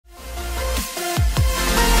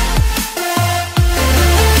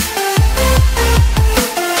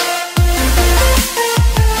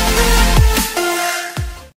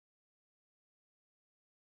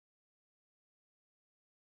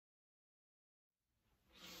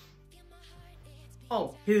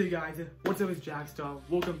Oh, hey guys, what's up, it's Jack.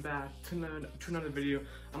 Welcome back to another video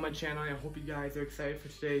on my channel. I hope you guys are excited for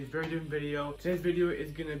today's very different video. Today's video is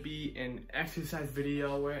gonna be an exercise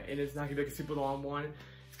video, and it's not gonna be like a super long one.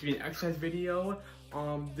 It's gonna be an exercise video.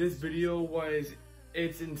 This video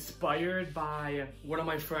it's inspired by one of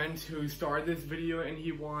my friends who started this video, and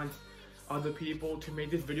he wants other people to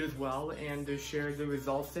make this video as well and to share the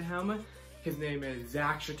results to him. His name is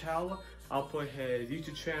Zack Chatel. I'll put his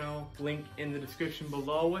YouTube channel link in the description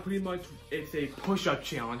below. Pretty much, it's a push-up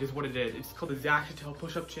challenge is what it is. It's called the Zack Chatel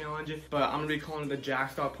Push-Up Challenge, but I'm gonna be calling it the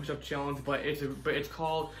Jack Star Push-Up Challenge.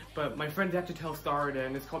 But my friend Zack Chatel started it,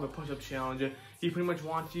 and it's called the Push-Up Challenge. He pretty much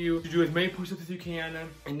wants you to do as many push-ups as you can,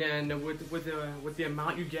 and then with the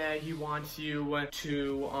amount you get, he wants you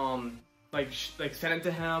to like send it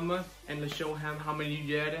to him and to show him how many you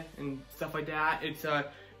did and stuff like that. It's a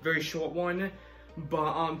very short one.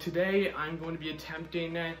 But today I'm going to be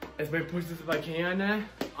attempting as many push-ups as I can,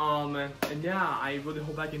 and yeah, I really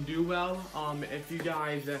hope I can do well. If you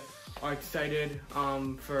guys are excited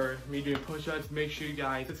for me doing push-ups, make sure you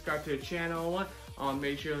guys subscribe to the channel.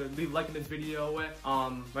 Make sure to leave a like in this video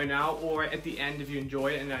right now or at the end if you enjoy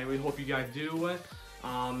it, and I really hope you guys do.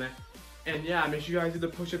 And yeah, make sure you guys do the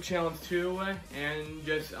push-up challenge too, and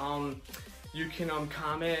just you can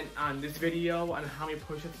comment on this video on how many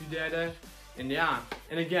push-ups you did. And yeah,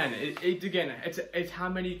 and again, it's how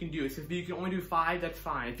many you can do. So if you can only do 5, that's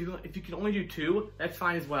fine. If you can only do 2, that's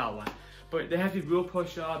fine as well. But they have to be real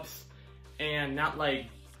push-ups and not like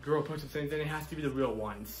girl push-ups things. Then it has to be the real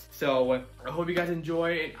ones. So I hope you guys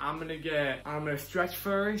enjoy it. I'm gonna stretch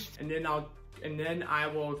first, and then I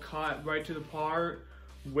will cut right to the part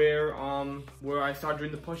where I start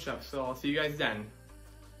doing the push-ups. So I'll see you guys then.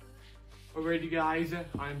 Alrighty guys,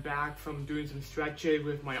 I'm back from doing some stretching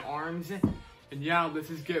with my arms, and yeah, let's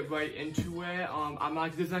just get right into it.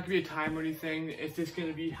 There's not gonna be a time or anything. It's just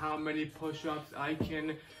gonna be how many push-ups I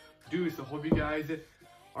can do. So hope you guys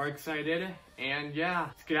are excited, and yeah,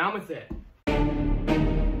 let's get on with it.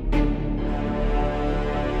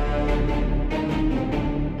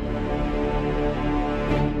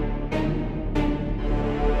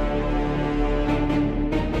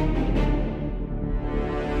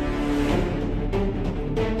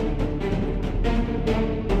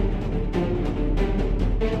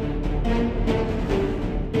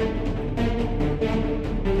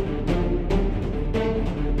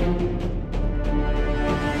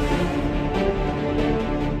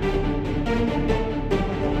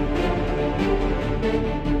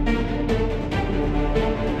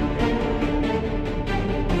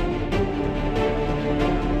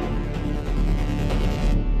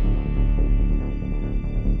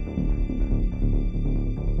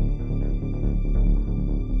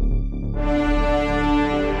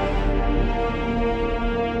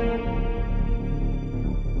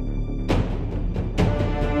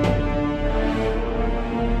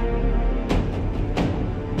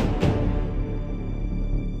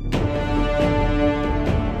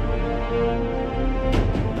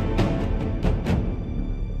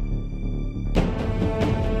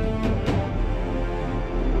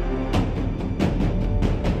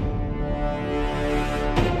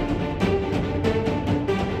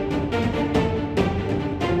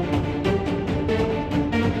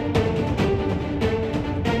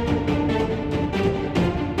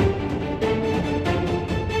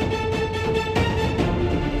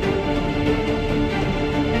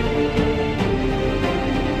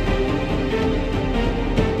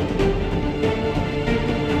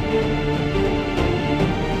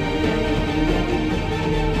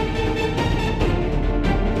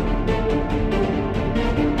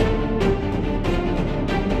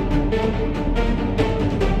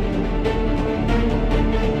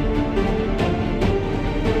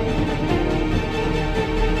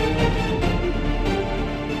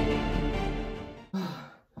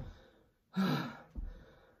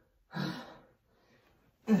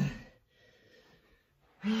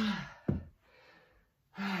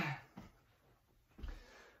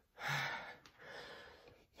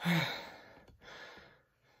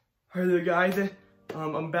 Alright there guys,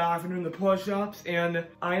 I'm back from doing the push-ups, and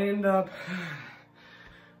I end up,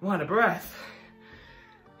 I'm out of breath.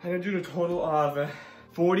 I did a total of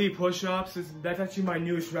 40 push-ups. That's actually my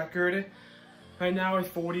newest record. Right now is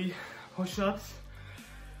 40 push-ups.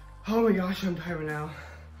 Oh my gosh, I'm tired now.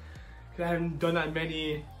 Cause I haven't done that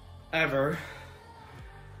many ever.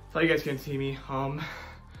 So you guys can't see me. But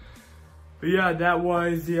yeah, that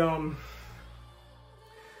was the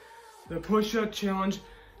push-up challenge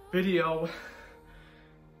video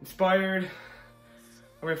inspired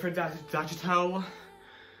by my friend Zack Chatel.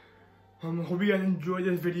 Hope you guys enjoyed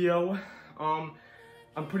this video.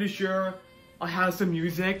 I'm pretty sure I'll have some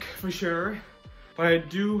music for sure, but I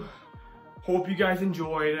do hope you guys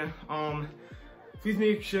enjoyed. Please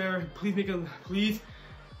make sure you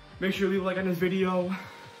leave a like on this video,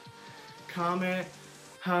 comment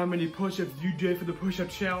how many push-ups you did for the push-up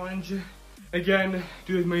challenge. Again,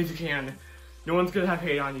 do as many as you can. No one's gonna have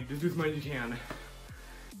hate on you, just do as many as you can.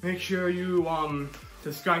 Make sure you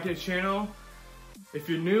subscribe to the channel if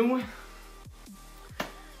you're new.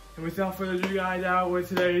 And without further ado, guys, out with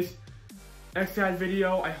today's exercise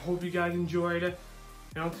video. I hope you guys enjoyed it.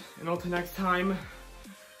 And until next time,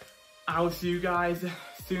 I will see you guys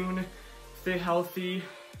soon. Stay healthy,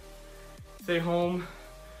 stay home.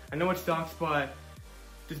 I know it sucks, but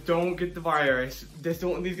just don't get the virus. Just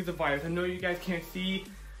don't get the virus. I know you guys can't see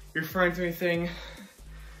your friends or anything,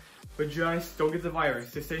 but just don't get the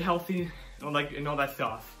virus. Just stay healthy and all that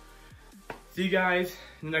stuff. See you guys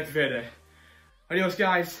in the next video. Adios,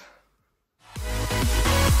 guys.